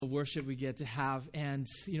worship we get to have and,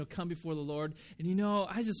 come before the Lord. And,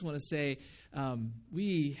 I just want to say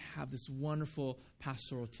we have this wonderful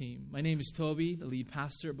pastoral team. My name is Tobi, the lead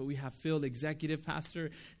pastor, but we have Phil, the executive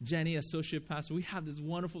pastor, Jenny, associate pastor. We have this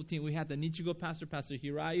wonderful team. We have the Nichigo pastor, Pastor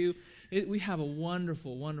Hirayu. We have a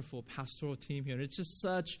wonderful, wonderful pastoral team here. It's just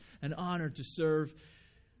such an honor to serve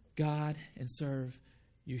God and serve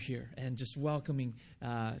you here, and just welcoming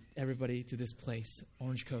everybody to this place,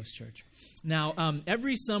 Orange Coast Church. Now,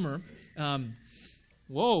 every summer,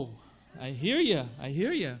 whoa, I hear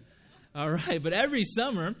you. All right, but every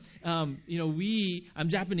summer, I'm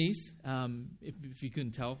Japanese, if you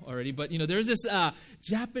couldn't tell already, but, there's this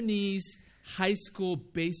Japanese high school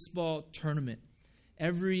baseball tournament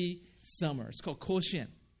every summer. It's called Koshien.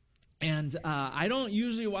 And I don't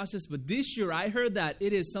usually watch this, but this year I heard that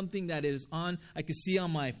it is something that is I could see on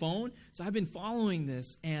my phone. So I've been following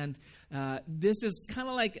this, and this is kind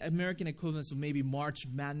of like American equivalents of maybe March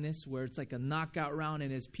Madness, where it's like a knockout round,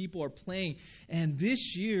 and as people are playing. And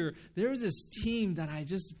this year, there's this team that I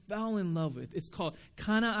just fell in love with. It's called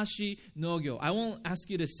Kanaashi Nogyo. I won't ask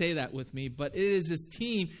you to say that with me, but it is this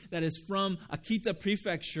team that is from Akita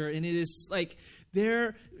Prefecture, and it is like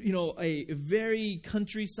they're, a very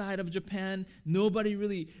countryside of Japan. Nobody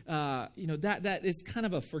really, that is kind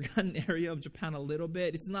of a forgotten area of Japan a little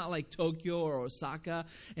bit. It's not like Tokyo or Osaka.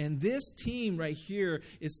 And this team right here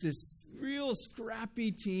is this real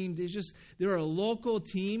scrappy team. They're a local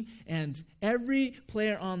team, and every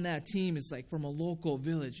player on that team is like from a local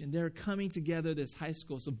village, and they're coming together this high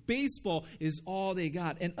school. So baseball is all they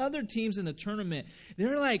got. And other teams in the tournament,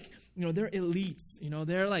 they're like, they're elites.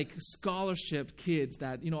 They're like scholarship kids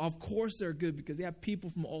that, of course they're good because they have people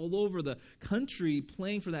from all over the country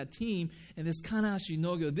playing for that team. And this Kanaashi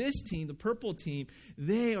Nogyo, this team, the purple team,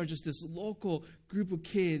 they are just this local group of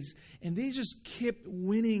kids, and they just kept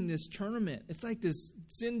winning this tournament. It's like this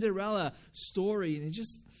Cinderella story, and it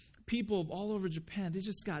just people of all over Japan, they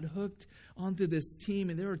just got hooked onto this team,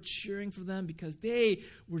 and they were cheering for them because they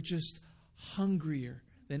were just hungrier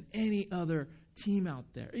than any other team out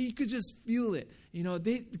there. You could just feel it,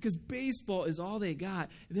 because baseball is all they got.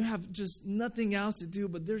 They have just nothing else to do,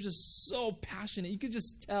 but they're just so passionate. You could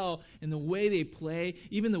just tell in the way they play,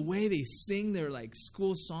 even the way they sing their like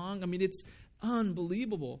school song. I mean, it's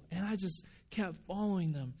unbelievable. And I just kept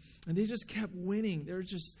following them, and they just kept winning. They're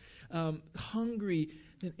just hungry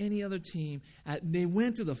than any other team. They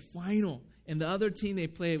went to the final, and the other team they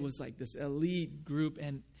played was like this elite group,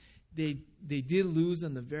 and they did lose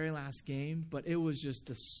in the very last game, but it was just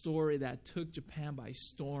the story that took Japan by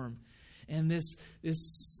storm. And this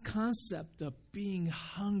concept of being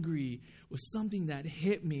hungry was something that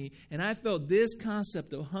hit me. And I felt this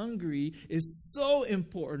concept of hungry is so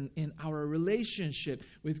important in our relationship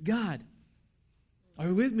with God. Are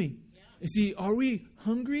you with me? Yeah. You see, are we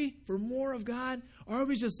hungry for more of God? Or are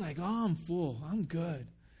we just like, oh, I'm full, I'm good?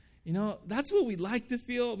 That's what we like to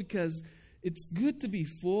feel, because it's good to be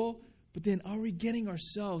full, but then are we getting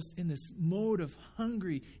ourselves in this mode of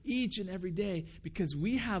hungry each and every day? Because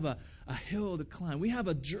we have a hill to climb. We have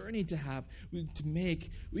a journey to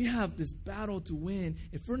make. We have this battle to win.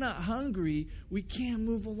 If we're not hungry, we can't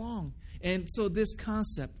move along. And so this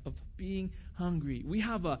concept of being hungry, we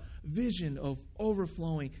have a vision of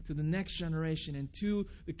overflowing to the next generation and to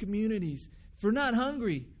the communities. If we're not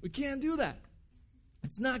hungry, we can't do that.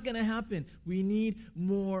 It's not going to happen. We need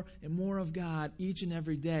more and more of God each and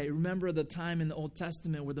every day. Remember the time in the Old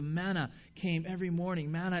Testament where the manna came every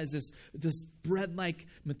morning. Manna is this bread-like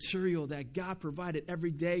material that God provided every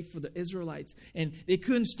day for the Israelites. And they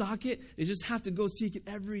couldn't stock it. They just have to go seek it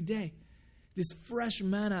every day. This fresh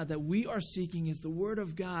manna that we are seeking is the Word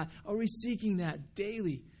of God. Are we seeking that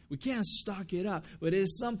daily? We can't stock it up, but it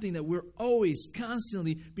is something that we're always,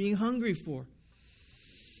 constantly being hungry for.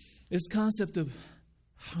 This concept of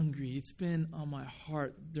hungry, it's been on my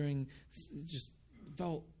heart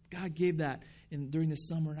God gave that during the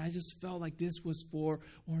summer, and I just felt like this was for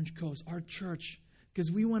Orange Coast, our church,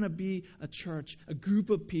 because we want to be a church, a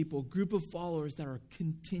group of people, group of followers that are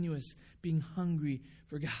continuous, being hungry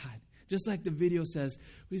for God. Just like the video says,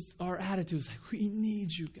 our attitude is like, we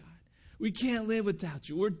need you, God. We can't live without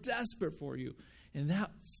you. We're desperate for you. And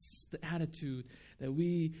that's the attitude that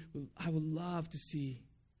I would love to see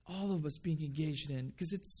all of us being engaged in,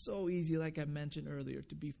 because it's so easy, like I mentioned earlier,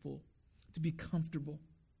 to be full, to be comfortable,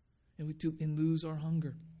 and lose our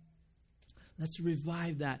hunger. Let's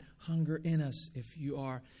revive that hunger in us if you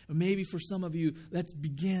are. Or maybe for some of you, let's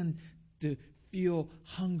begin to feel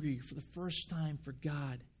hungry for the first time for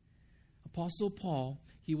God. Apostle Paul,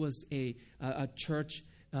 he was a church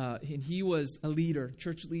and he was a leader,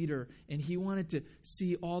 church leader, and he wanted to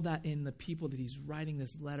see all that in the people that he's writing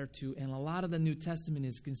this letter to. And a lot of the New Testament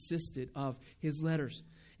is consisted of his letters.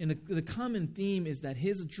 And the common theme is that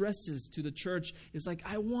his addresses to the church is like,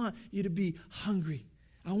 I want you to be hungry.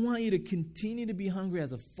 I want you to continue to be hungry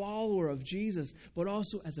as a follower of Jesus, but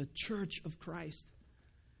also as a church of Christ.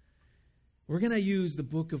 We're going to use the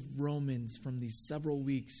book of Romans from these several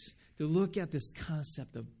weeks to look at this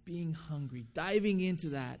concept of being hungry, diving into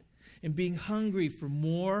that, and being hungry for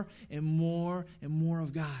more and more and more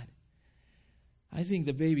of God. I think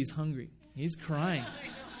the baby's hungry. He's crying.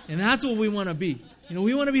 And that's what we want to be.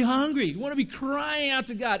 We want to be hungry. We want to be crying out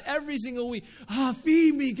to God every single week.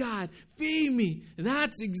 Feed me, God. Feed me.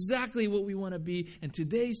 That's exactly what we want to be. And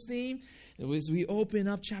today's theme, as we open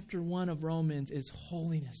up chapter 1 of Romans, is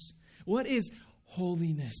holiness. What is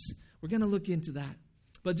holiness? We're going to look into that.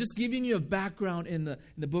 But just giving you a background in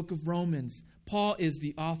the book of Romans, Paul is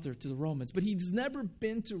the author to the Romans, but he's never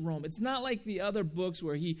been to Rome. It's not like the other books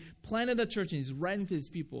where he planted a church and he's writing to his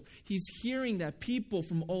people. He's hearing that people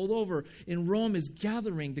from all over in Rome is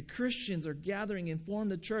gathering. The Christians are gathering and form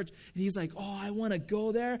the church. And he's like, I want to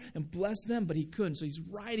go there and bless them, but he couldn't. So he's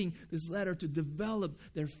writing this letter to develop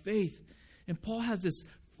their faith. And Paul has this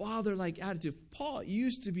father-like attitude. Paul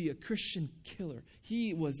used to be a Christian killer.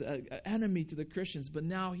 He was an enemy to the Christians, but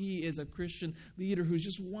now he is a Christian leader who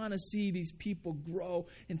just want to see these people grow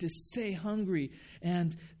and to stay hungry.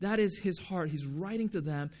 And that is his heart. He's writing to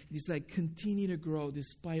them. He's like, continue to grow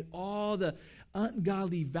despite all the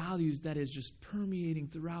ungodly values that is just permeating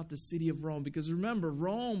throughout the city of Rome. Because remember,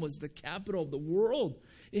 Rome was the capital of the world.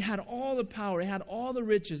 It had all the power. It had all the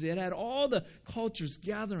riches. It had all the cultures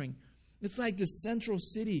gathering. It's like the central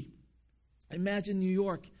city. Imagine New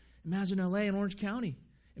York. Imagine LA and Orange County.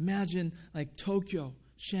 Imagine like Tokyo,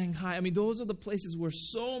 Shanghai. Those are the places where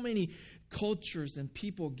so many cultures and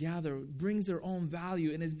people gather. It brings their own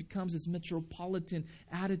value, and it becomes this metropolitan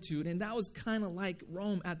attitude. And that was kind of like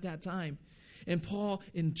Rome at that time. And Paul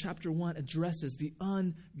in chapter 1 addresses the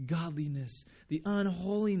ungodliness, the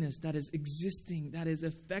unholiness that is existing, that is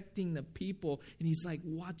affecting the people. And he's like,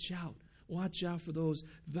 watch out. Watch out for those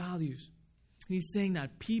values. He's saying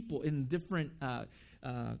that people in different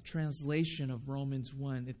translation of Romans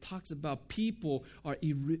 1, it talks about people are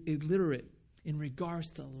illiterate in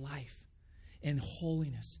regards to life and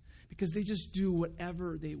holiness because they just do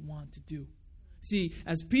whatever they want to do. See,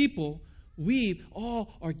 as people, we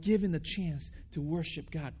all are given the chance to worship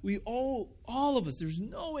God. We all of us, there's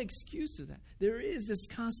no excuse to that. There is this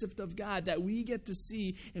concept of God that we get to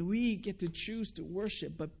see and we get to choose to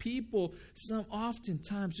worship. But people,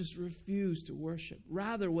 oftentimes just refuse to worship.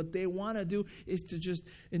 Rather, what they want to do is to just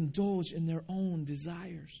indulge in their own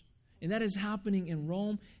desires. And that is happening in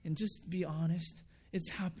Rome. And just be honest, it's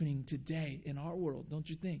happening today in our world, don't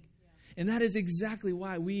you think? And that is exactly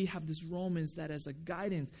why we have this Romans that as a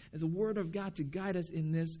guidance, as a word of God to guide us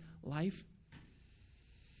in this life.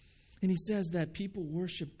 And he says that people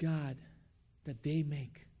worship God that they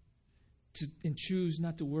make and choose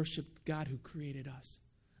not to worship God who created us.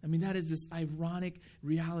 That is this ironic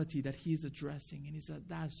reality that he's addressing. And he said,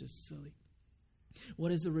 that's just silly.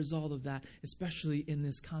 What is the result of that, especially in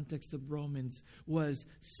this context of Romans, was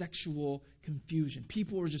sexual confusion.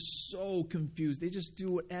 People were just so confused. They just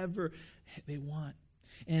do whatever they want.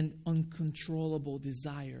 And uncontrollable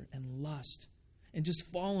desire and lust. And just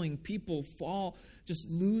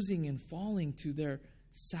just losing and falling to their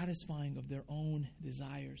satisfying of their own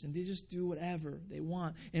desires. And they just do whatever they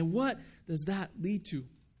want. And what does that lead to?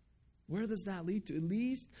 Where does that lead to? It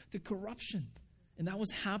leads to corruption. And that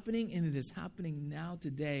was happening, and it is happening now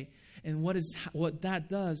today. And what that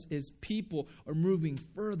does is people are moving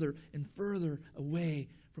further and further away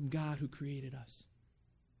from God who created us.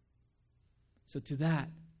 So to that,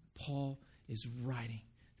 Paul is writing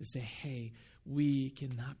to say, hey, we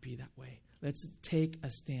cannot be that way. Let's take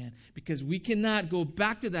a stand. Because we cannot go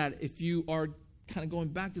back to that if you are kind of going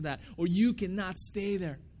back to that. Or you cannot stay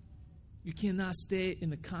there. You cannot stay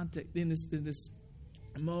in the context, in this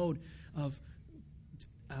mode of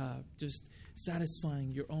just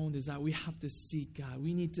satisfying your own desire. We have to seek God.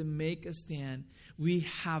 We need to make a stand. We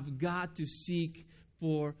have got to seek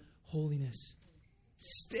for holiness.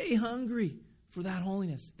 Stay hungry for that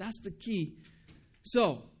holiness. That's the key.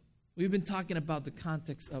 So, we've been talking about the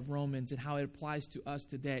context of Romans and how it applies to us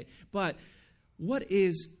today. But what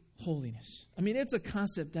is holiness? It's a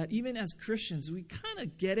concept that even as Christians, we kind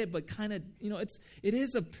of get it, but kind of, it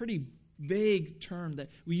is a pretty vague term that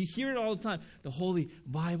we hear it all the time. The Holy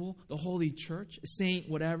Bible, the Holy Church, saint,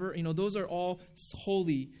 whatever. Those are all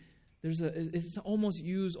holy. It's almost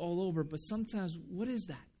used all over. But sometimes, what is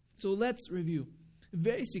that? So let's review.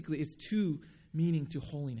 Basically, it's two meaning to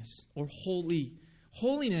holiness or holy.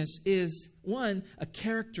 Holiness is, one, a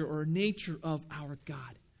character or a nature of our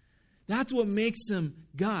God. That's what makes him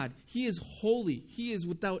God. He is holy. He is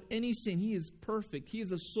without any sin. He is perfect. He is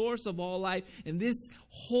the source of all life. And this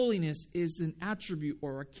holiness is an attribute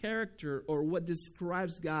or a character or what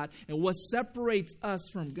describes God. And what separates us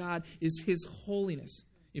from God is his holiness.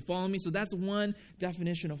 You follow me? So that's one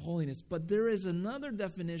definition of holiness. But there is another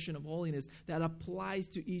definition of holiness that applies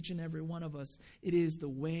to each and every one of us. It is the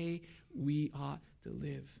way we ought to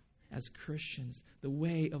live as Christians, the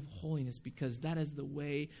way of holiness, because that is the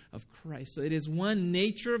way of Christ. So it is one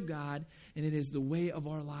nature of God, and it is the way of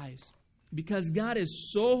our lives. Because God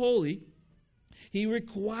is so holy, he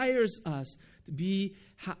requires us to be,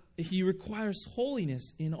 he requires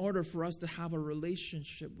holiness in order for us to have a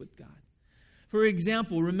relationship with God. For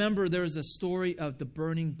example, remember there is a story of the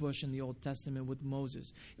burning bush in the Old Testament with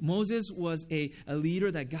Moses. Moses was a leader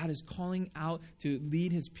that God is calling out to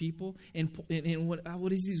lead his people. And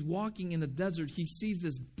what is he's walking in the desert, he sees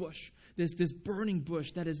this bush, this burning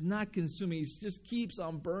bush that is not consuming. It just keeps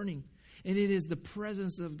on burning. And it is the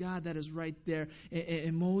presence of God that is right there.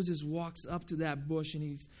 And Moses walks up to that bush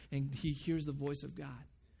and he hears the voice of God.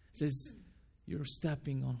 It says, "You're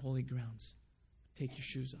stepping on holy grounds. Take your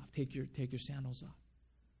shoes off. Take your sandals off."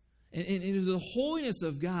 And the holiness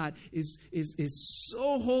of God is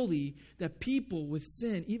so holy that people with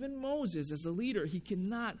sin, even Moses as a leader, he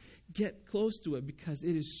cannot get close to it because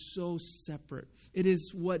it is so separate. It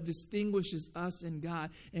is what distinguishes us and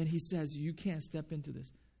God. And he says, you can't step into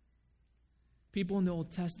this. People in the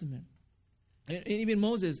Old Testament, and even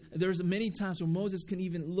Moses, there's many times where Moses can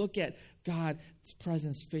even look at God's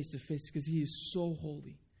presence face to face because he is so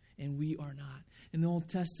holy. And we are not. In the Old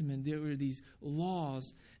Testament, there were these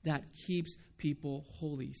laws that keeps people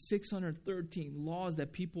holy. 613 laws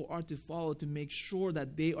that people are to follow to make sure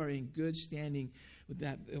that they are in good standing with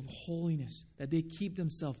that of holiness, that they keep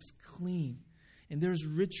themselves clean. And there's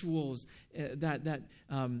rituals that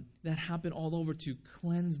happen all over to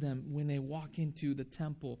cleanse them when they walk into the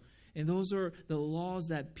temple. And those are the laws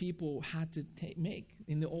that people had to make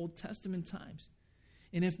in the Old Testament times.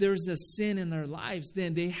 And if there's a sin in their lives,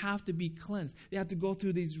 then they have to be cleansed. They have to go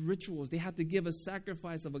through these rituals. They have to give a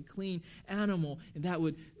sacrifice of a clean animal, and that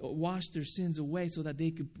would wash their sins away so that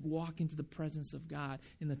they could walk into the presence of God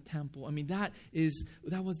in the temple. I mean, that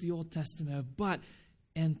was the Old Testament. But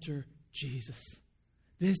enter Jesus.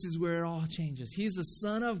 This is where it all changes. He's the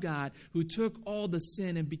Son of God who took all the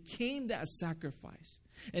sin and became that sacrifice.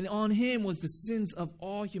 And on him was the sins of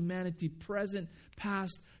all humanity, present,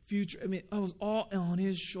 past, future. I mean, it was all on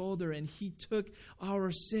his shoulder, and he took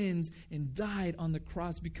our sins and died on the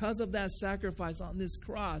cross. Because of that sacrifice on this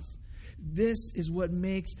cross, this is what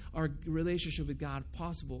makes our relationship with God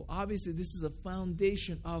possible. Obviously, this is a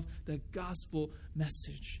foundation of the gospel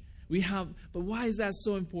message. But why is that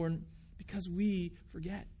so important? Because we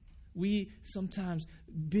forget. We sometimes,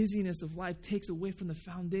 busyness of life takes away from the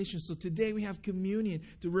foundation. So today we have communion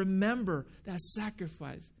to remember that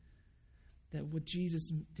sacrifice, that what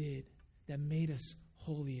Jesus did, that made us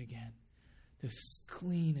holy again, to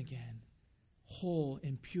clean again, whole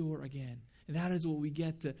and pure again. And that is what we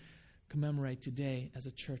get to commemorate today as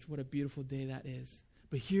a church. What a beautiful day that is.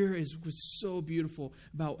 But here is what's so beautiful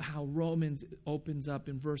about how Romans opens up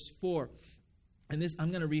in verse 4. And this, I'm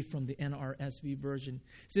going to read from the NRSV version.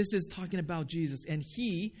 So this is talking about Jesus. And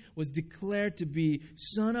he was declared to be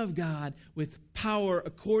Son of God with power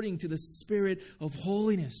according to the Spirit of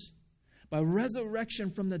holiness, by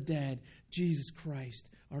resurrection from the dead, Jesus Christ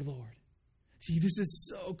our Lord. See, this is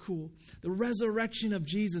so cool. The resurrection of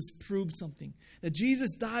Jesus proved something. That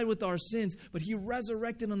Jesus died with our sins, but he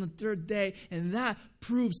resurrected on the third day, and that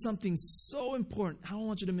proved something so important. I don't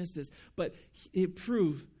want you to miss this, but it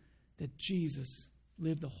proved that Jesus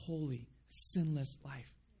lived a holy, sinless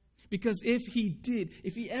life. Because if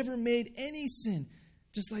he ever made any sin,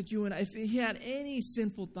 just like you and I, if he had any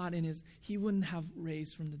sinful thought in he wouldn't have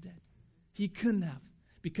raised from the dead. He couldn't have.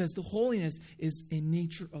 Because the holiness is a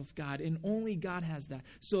nature of God, and only God has that.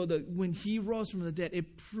 So when he rose from the dead,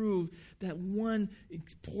 it proved that one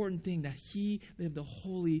important thing, that he lived a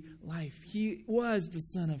holy life. He was the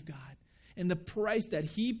Son of God. And the price that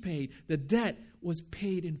he paid, the debt, was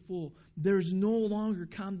paid in full. There's no longer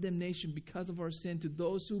condemnation because of our sin to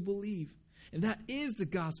those who believe. And that is the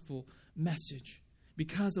gospel message.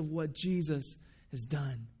 Because of what Jesus has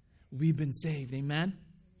done, we've been saved. Amen?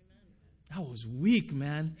 That was weak,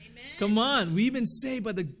 man. Amen. Come on. We've been saved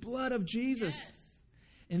by the blood of Jesus. Yes.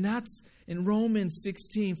 And that's in Romans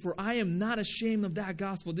 16. For I am not ashamed of that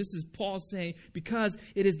gospel. This is Paul saying, because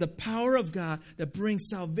it is the power of God that brings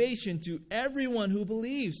salvation to everyone who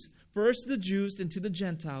believes. First the Jews, then to the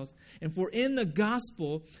Gentiles. And for in the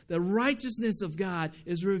gospel, the righteousness of God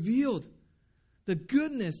is revealed. The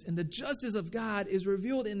goodness and the justice of God is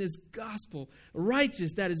revealed in this gospel.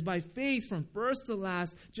 Righteous, that is by faith from first to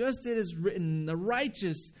last, just as it is written, the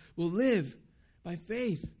righteous will live by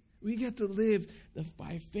faith. We get to live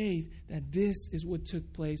by faith that this is what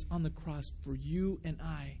took place on the cross for you and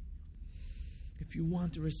I. If you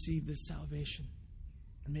want to receive this salvation,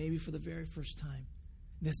 maybe for the very first time,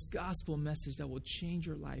 this gospel message that will change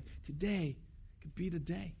your life, today could be the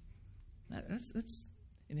day.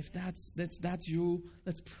 And if that's you,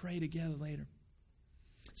 let's pray together later.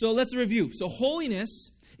 So let's review. So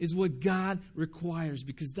holiness is what God requires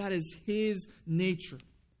because that is His nature.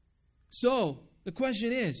 So the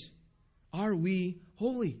question is, are we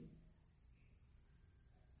holy?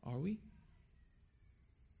 Are we?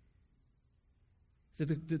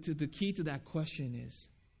 The key to that question is,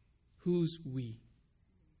 who's we?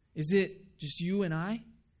 Is it just you and I?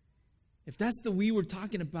 If that's the we we're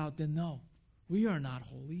talking about, then no. We are not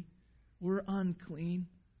holy. We're unclean,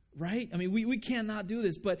 right? I mean, we cannot do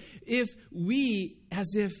this. But if we,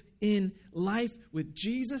 as if in life with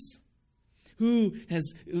Jesus, who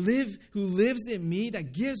lives in me,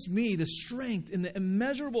 that gives me the strength and the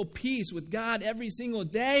immeasurable peace with God every single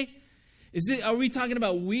day, are we talking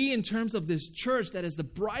about we in terms of this church that is the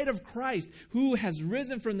bride of Christ who has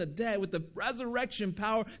risen from the dead with the resurrection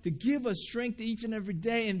power to give us strength each and every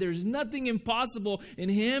day, and there's nothing impossible in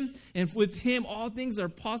Him, and with Him all things are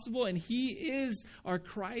possible, and He is our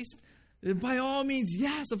Christ? And by all means,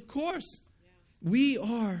 yes, of course. Yeah. We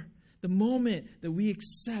are, the moment that we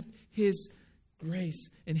accept His grace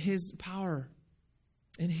and His power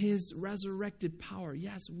and His resurrected power,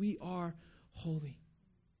 yes, we are holy.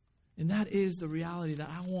 And that is the reality that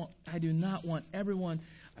I want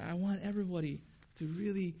everybody to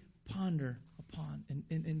really ponder upon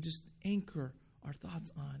and just anchor our thoughts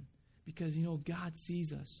on. Because, God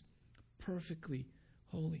sees us perfectly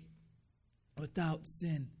holy, without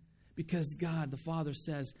sin. Because God, the Father,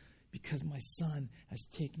 says, because my Son has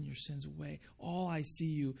taken your sins away, all I see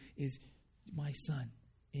you is my Son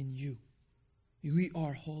in you. We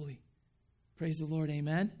are holy. Praise the Lord,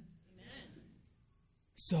 amen?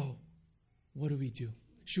 So, what do we do?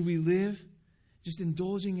 Should we live just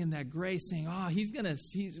indulging in that grace, saying,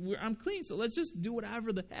 I'm clean, so let's just do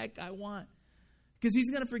whatever the heck I want. Because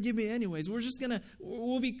He's going to forgive me anyways.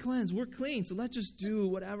 We'll be cleansed. We're clean, so let's just do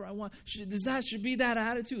whatever I want. Should be that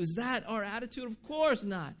attitude? Is that our attitude? Of course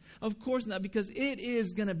not. Of course not, because it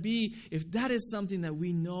is going to be, if that is something that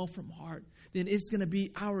we know from heart, then it's going to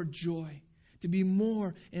be our joy to be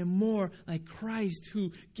more and more like Christ,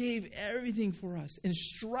 who gave everything for us and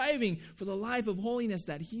striving for the life of holiness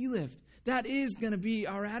that He lived. That is going to be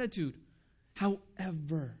our attitude.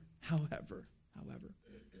 However,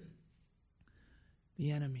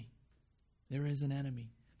 the enemy, there is an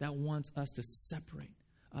enemy that wants us to separate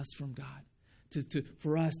us from God,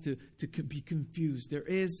 for us to be confused. There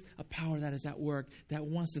is a power that is at work that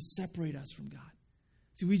wants to separate us from God.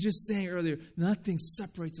 See, we just sang earlier, nothing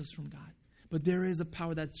separates us from God. But there is a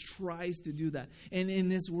power that tries to do that. And in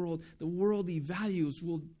this world, the worldly values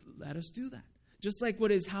will let us do that. Just like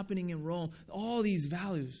what is happening in Rome, all these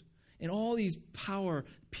values and all these power,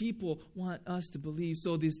 people want us to believe.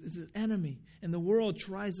 So this enemy and the world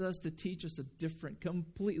tries us to teach us a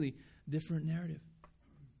completely different narrative.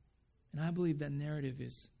 And I believe that narrative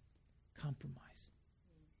is compromise.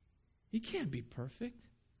 You can't be perfect.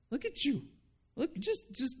 Look at you. Look,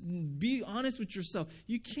 just be honest with yourself.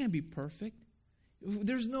 You can't be perfect.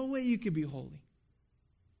 There's no way you could be holy.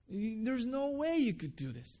 There's no way you could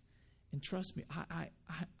do this. And trust me, I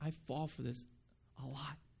fall for this a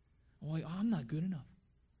lot. I'm like, I'm not good enough.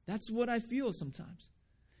 That's what I feel sometimes.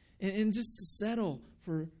 And just to settle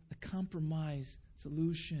for a compromise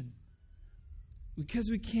solution. Because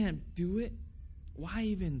we can't do it, why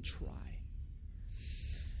even try?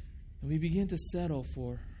 And we begin to settle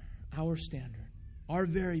for our standard, our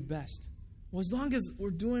very best. Well, as long as we're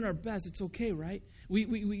doing our best, it's okay, right?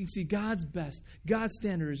 We see God's best. God's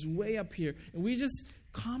standard is way up here. And we just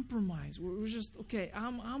compromise. We're just, okay,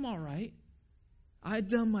 I'm all right. I've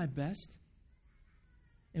done my best.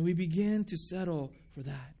 And we begin to settle for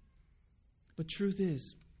that. But truth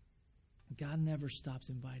is, God never stops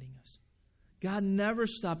inviting us. God never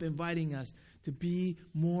stops inviting us to be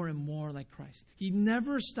more and more like Christ. He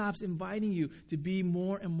never stops inviting you to be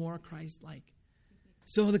more and more Christ-like.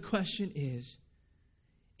 So the question is,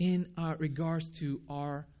 in regards to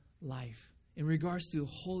our life, in regards to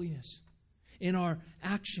holiness, in our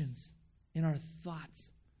actions, in our thoughts,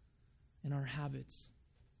 in our habits,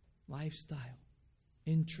 lifestyle,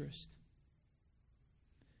 interest?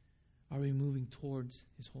 Are we moving towards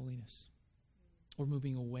His holiness or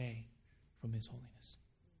moving away from His holiness?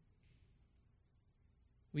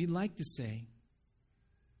 We like to say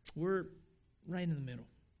we're right in the middle.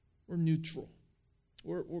 We're neutral.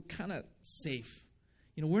 We're kind of safe.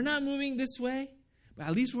 We're not moving this way, but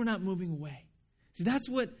at least we're not moving away. See, that's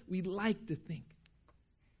what we like to think.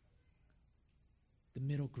 The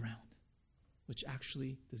middle ground, which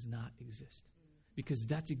actually does not exist. Because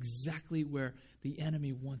that's exactly where the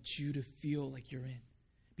enemy wants you to feel like you're in.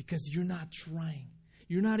 Because you're not trying.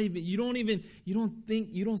 You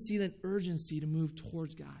don't see that urgency to move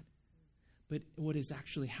towards God. But what is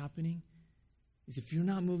actually happening is if you're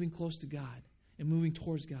not moving close to God and moving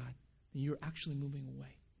towards God, then you're actually moving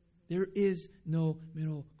away. There is no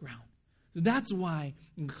middle ground. So that's why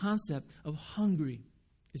the concept of hungry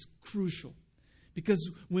is crucial. Because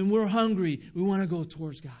when we're hungry, we want to go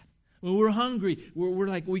towards God. When we're hungry, we're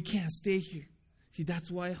like, we can't stay here. See,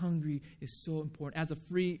 that's why hungry is so important. As a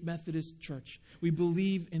Free Methodist church, we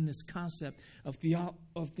believe in this concept of the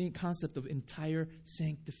concept of entire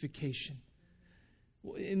sanctification.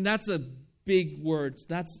 And that's a big word.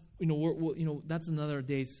 That's that's another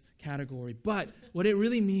day's category. But what it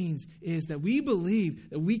really means is that we believe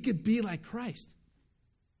that we could be like Christ.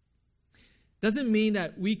 Doesn't mean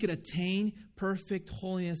that we could attain perfect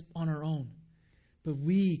holiness on our own. But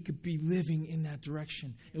we could be living in that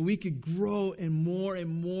direction. And we could grow and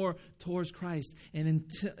more towards Christ. And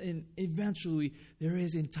eventually, there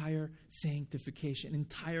is entire sanctification,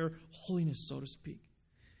 entire holiness, so to speak.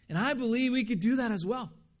 And I believe we could do that as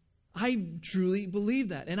well. I truly believe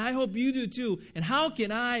that. And I hope you do too. And how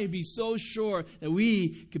can I be so sure that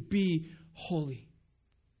we could be holy?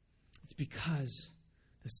 It's because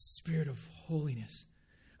the Spirit of holiness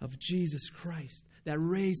of Jesus Christ that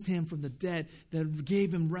raised Him from the dead, that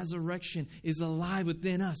gave Him resurrection, is alive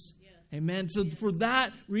within us. Yes. Amen. So for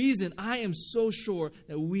that reason, I am so sure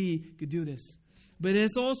that we could do this. But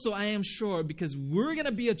it's also, I am sure, because we're going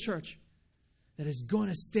to be a church that is going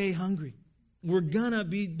to stay hungry. We're going to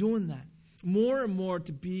be doing that more and more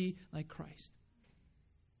to be like Christ.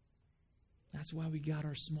 That's why we got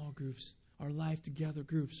our small groups, our life together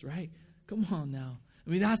groups, right? Come on now. I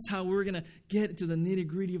mean, that's how we're going to get to the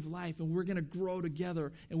nitty-gritty of life, and we're going to grow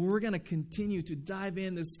together, and we're going to continue to dive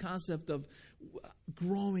in this concept of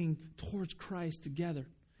growing towards Christ together.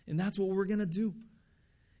 And that's what we're going to do.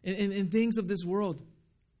 And things of this world,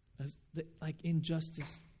 like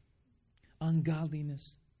injustice,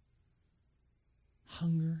 ungodliness,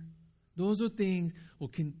 hunger, those are things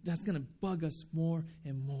that's going to bug us more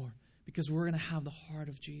and more because we're going to have the heart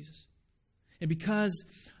of Jesus. And because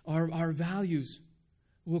our values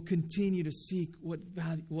will continue to seek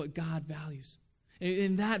what God values. And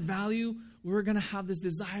in that value, we're going to have this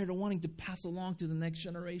desire to wanting to pass along to the next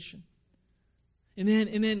generation. And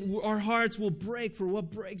then our hearts will break for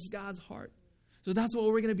what breaks God's heart. So that's what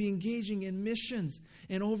we're going to be engaging in missions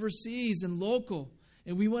and overseas and local.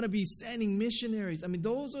 And we want to be sending missionaries. I mean,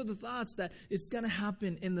 those are the thoughts that it's going to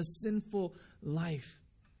happen in the sinful life.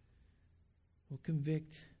 Will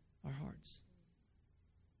convict our hearts.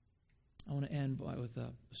 I want to end with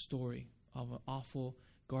a story of an awful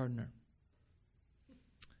gardener.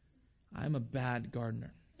 I'm a bad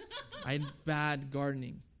gardener. I'm bad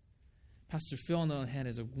gardening. Pastor Phil, on the other hand,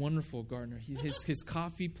 is a wonderful gardener. His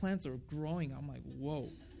coffee plants are growing. I'm like, whoa,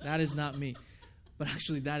 that is not me. But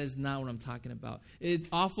actually, that is not what I'm talking about.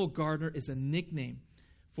 Awful gardener is a nickname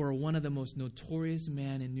for one of the most notorious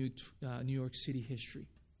men in New York City history.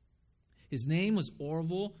 His name was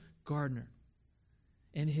Orville Gardner.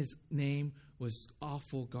 And his name was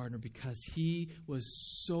Awful Gardner because he was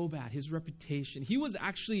so bad. His reputation. He was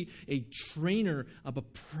actually a trainer of a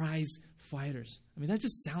prize fighters. I mean, that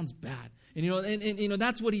just sounds bad. And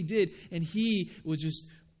that's what he did. And he was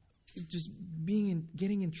just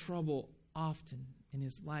getting in trouble often in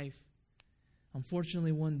his life.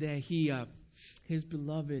 Unfortunately, one day his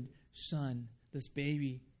beloved son, this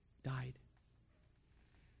baby, died.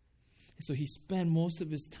 And so he spent most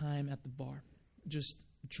of his time at the bar, just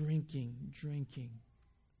drinking.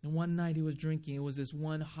 And one night he was drinking. It was this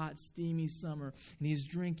one hot, steamy summer. And he's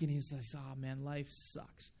drinking. He's like, oh, man, life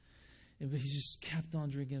sucks. And he just kept on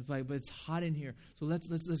drinking. But it's hot in here. So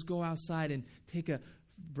let's go outside and take a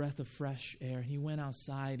breath of fresh air. He went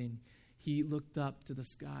outside and he looked up to the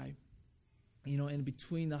sky. And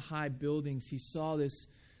between the high buildings, he saw this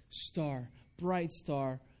star, bright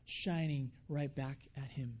star, shining right back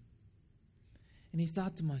at him. And he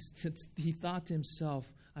thought to himself,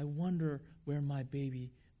 I wonder where my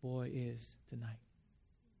baby boy is tonight.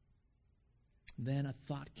 Then a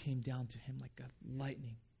thought came down to him like a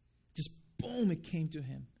lightning. Just boom, it came to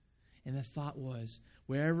him. And the thought was,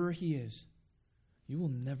 wherever he is, you will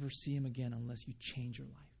never see him again unless you change your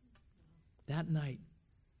life. That night,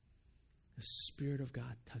 the Spirit of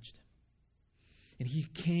God touched him. And he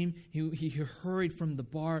came, he hurried from the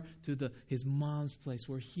bar to his mom's place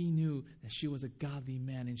where he knew that she was a godly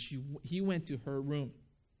man. And he went to her room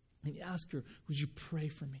and he asked her, would you pray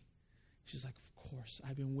for me? She's like, of course.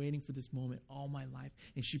 I've been waiting for this moment all my life.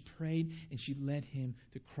 And she prayed and she led him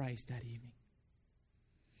to Christ that evening.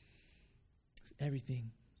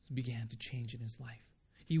 Everything began to change in his life.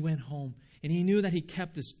 He went home and he knew that he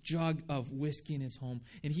kept this jug of whiskey in his home.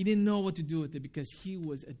 And he didn't know what to do with it because he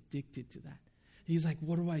was addicted to that. He was like,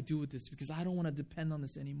 what do I do with this? Because I don't want to depend on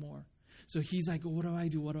this anymore. So he's like, what do I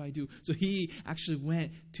do? What do I do? So he actually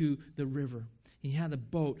went to the river. He had a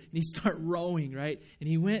boat and he started rowing, right? And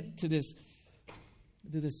he went to this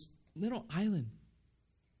little island.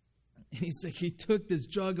 And he's like, he took this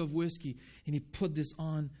jug of whiskey and he put this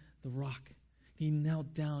on the rock. He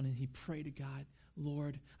knelt down and he prayed to God,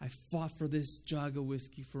 Lord, I fought for this jug of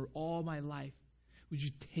whiskey for all my life. Would you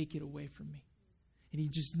take it away from me? And he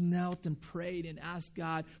just knelt and prayed and asked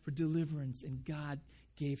God for deliverance. And God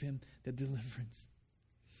gave him the deliverance.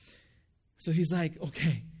 So he's like,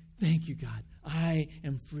 okay, thank you, God. I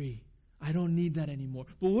am free. I don't need that anymore.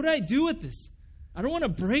 But what do I do with this? I don't want to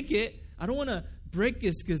break it. I don't want to break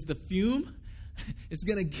this because the fume, it's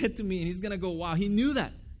going to get to me. And he's going to go, wow. He knew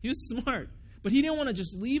that. He was smart. But he didn't want to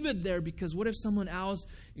just leave it there because what if someone else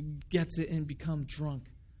gets it and become drunk?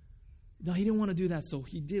 No, he didn't want to do that. So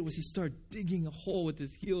he did was he started digging a hole with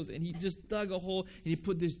his heels. And he just dug a hole and he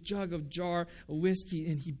put this jar of whiskey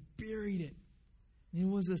and he buried it. And it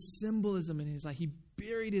was a symbolism in his life. He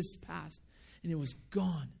buried his past and it was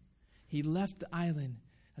gone. He left the island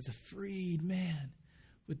as a freed man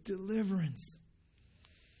with deliverance.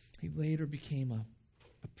 He later became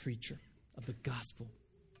a preacher of the gospel.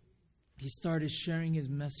 He started sharing his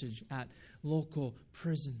message at local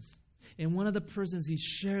prisons. In one of the prisons, he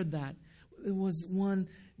shared that. It was one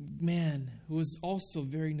man who was also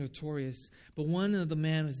very notorious, but one of the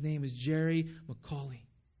men, his name is Jerry McCauley.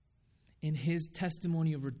 And his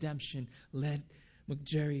testimony of redemption led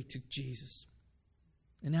Jerry to Jesus.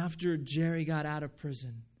 And after Jerry got out of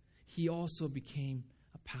prison, he also became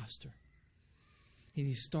a pastor. And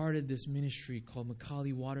he started this ministry called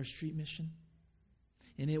McCauley Water Street Mission.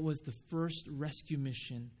 And it was the first rescue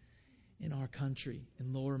mission in our country,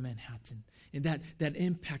 in Lower Manhattan. And that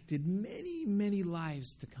impacted many, many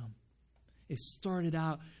lives to come. It started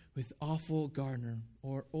out with Orville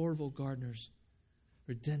Gardner's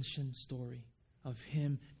redemption story of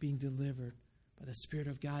him being delivered by the Spirit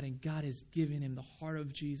of God, and God has given him the heart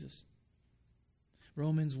of Jesus.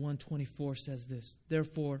 Romans 1:24 says this,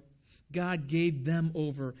 therefore, God gave them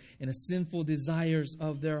over in the sinful desires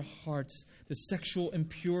of their hearts, the sexual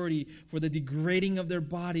impurity for the degrading of their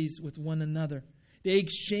bodies with one another. They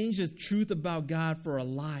exchanged the truth about God for a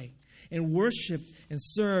lie and worshipped and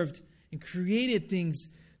served created things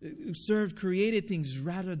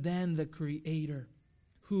rather than the Creator,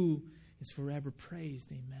 who is forever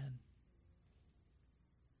praised. Amen.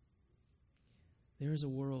 There is a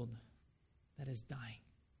world that is dying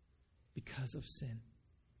because of sin.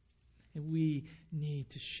 And we need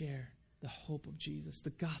to share the hope of Jesus, the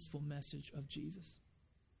gospel message of Jesus.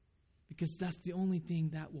 Because that's the only thing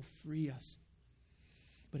that will free us.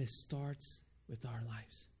 But it starts with our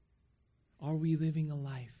lives. Are we living a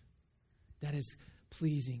life that is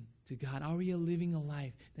pleasing to God? Are we living a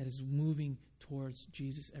life that is moving towards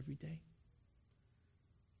Jesus every day?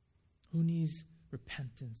 Who needs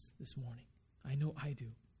repentance this morning? I know I do.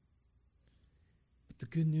 But the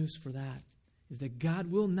good news for that is that God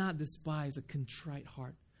will not despise a contrite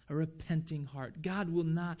heart, a repenting heart. God will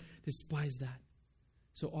not despise that.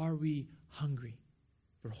 So are we hungry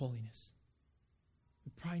for holiness?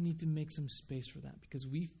 We probably need to make some space for that because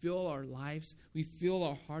we fill our lives, we fill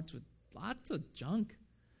our hearts with lots of junk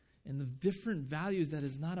and the different values that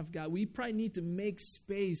is not of God. We probably need to make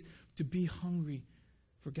space to be hungry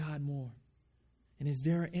for God more. And is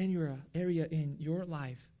there an area in your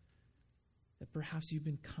life that perhaps you've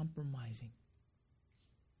been compromising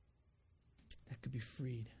that could be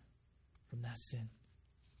freed from that sin?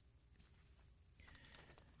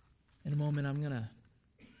 In a moment, I'm going to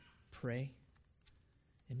pray.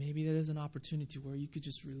 And maybe there is an opportunity where you could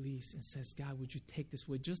just release and says, God, would you take this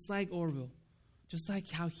away? Just like Orville, just like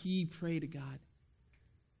how he prayed to God.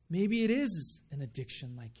 Maybe it is an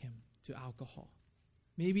addiction like him to alcohol.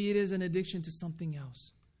 Maybe it is an addiction to something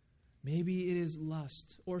else. Maybe it is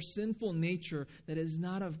lust or sinful nature that is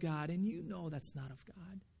not of God, and you know that's not of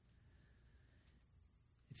God.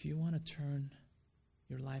 If you want to turn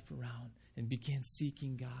your life around and begin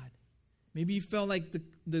seeking God, maybe you felt like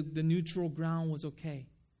the neutral ground was okay,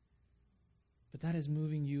 but that is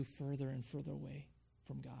moving you further and further away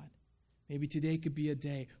from God. Maybe today could be a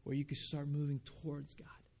day where you could start moving towards God.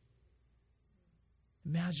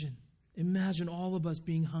 Imagine all of us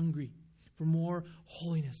being hungry for more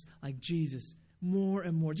holiness like Jesus, more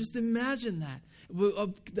and more. Just imagine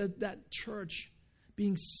that church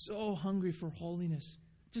being so hungry for holiness.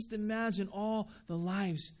 Just imagine all the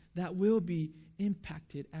lives that will be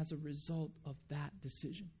impacted as a result of that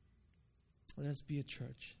decision. Let us be a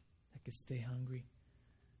church that can stay hungry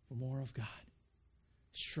for more of God,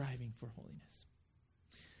 striving for holiness.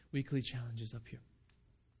 Weekly challenges up here.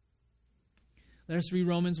 Let us read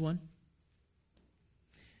Romans 1.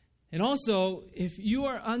 And also, if you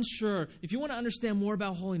are unsure, if you want to understand more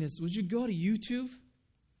about holiness, would you go to YouTube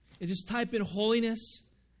and just type in holiness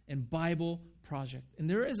and Bible project. And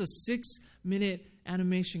there is a 6-minute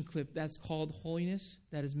animation clip that's called Holiness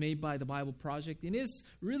that is made by the Bible Project. And it's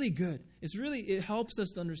really good. It helps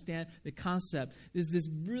us to understand the concept. There's this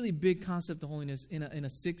really big concept of holiness in a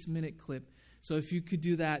 6-minute clip. So if you could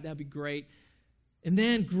do that, that'd be great. And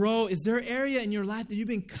then grow. Is there an area in your life that you've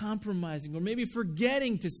been compromising or maybe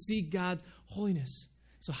forgetting to seek God's holiness?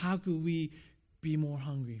 So how could we be more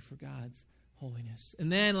hungry for God's holiness?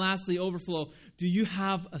 And then lastly, overflow. Do you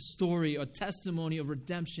have a story or testimony of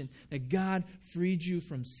redemption that God freed you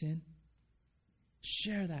from sin?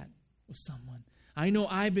 Share that with someone. I know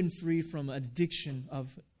I've been freed from addiction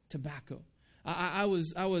of tobacco. I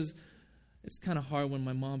was. It's kind of hard when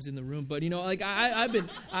my mom's in the room, but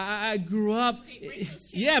I grew up.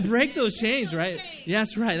 Break those chains, right?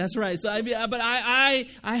 Yes, right. That's right. So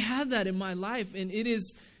I had that in my life, and it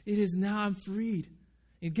is now I'm freed,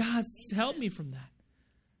 and God's helped me from that.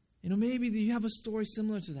 Maybe you have a story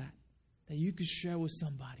similar to that you could share with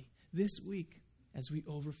somebody this week as we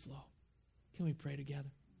overflow. Can we pray together?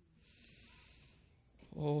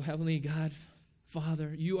 Oh, Heavenly God,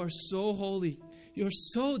 Father, you are so holy. You're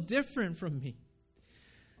so different from me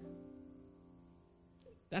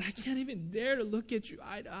that I can't even dare to look at you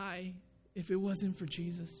eye to eye if it wasn't for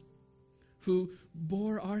Jesus, who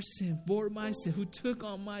bore our sin, bore my sin, who took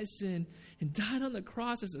on my sin and died on the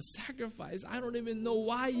cross as a sacrifice. I don't even know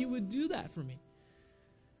why you would do that for me.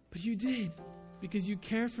 But you did, because you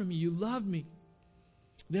care for me. You love me.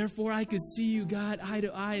 Therefore, I could see you, God, eye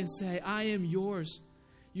to eye and say, I am yours.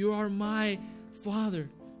 You are my Father.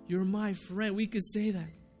 You're my friend. We could say that.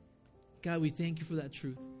 God, we thank you for that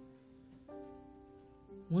truth.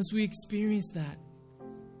 Once we experience that,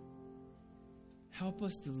 help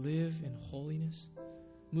us to live in holiness,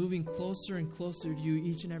 moving closer and closer to you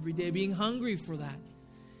each and every day, being hungry for that.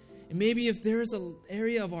 And maybe if there's an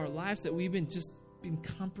area of our lives that we've been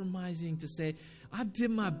compromising to say, I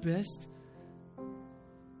did my best.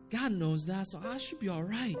 God knows that, so I should be all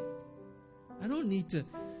right. I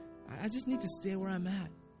just need to stay where I'm at.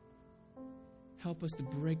 Help us to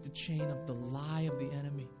break the chain of the lie of the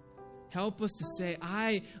enemy. Help us to say,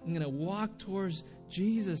 I am going to walk towards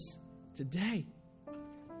Jesus today.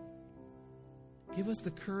 Give us the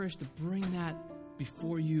courage to bring that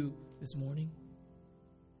before you this morning.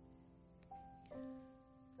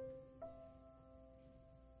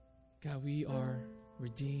 God, we are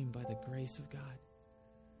redeemed by the grace of God.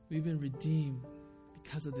 We've been redeemed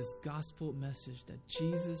because of this gospel message that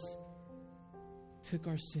Jesus took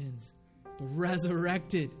our sins, but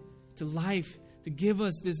resurrected to life, to give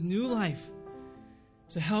us this new life.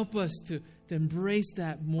 So help us to embrace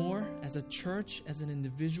that more as a church, as an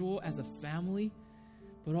individual, as a family,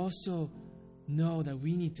 but also know that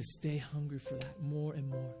we need to stay hungry for that more and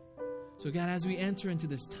more. So God, as we enter into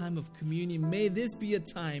this time of communion, may this be a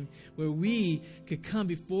time where we could come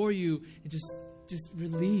before you and just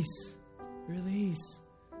release,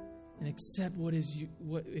 and accept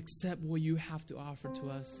what you have to offer to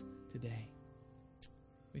us today.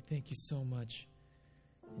 We thank you so much.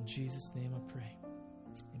 In Jesus' name I pray.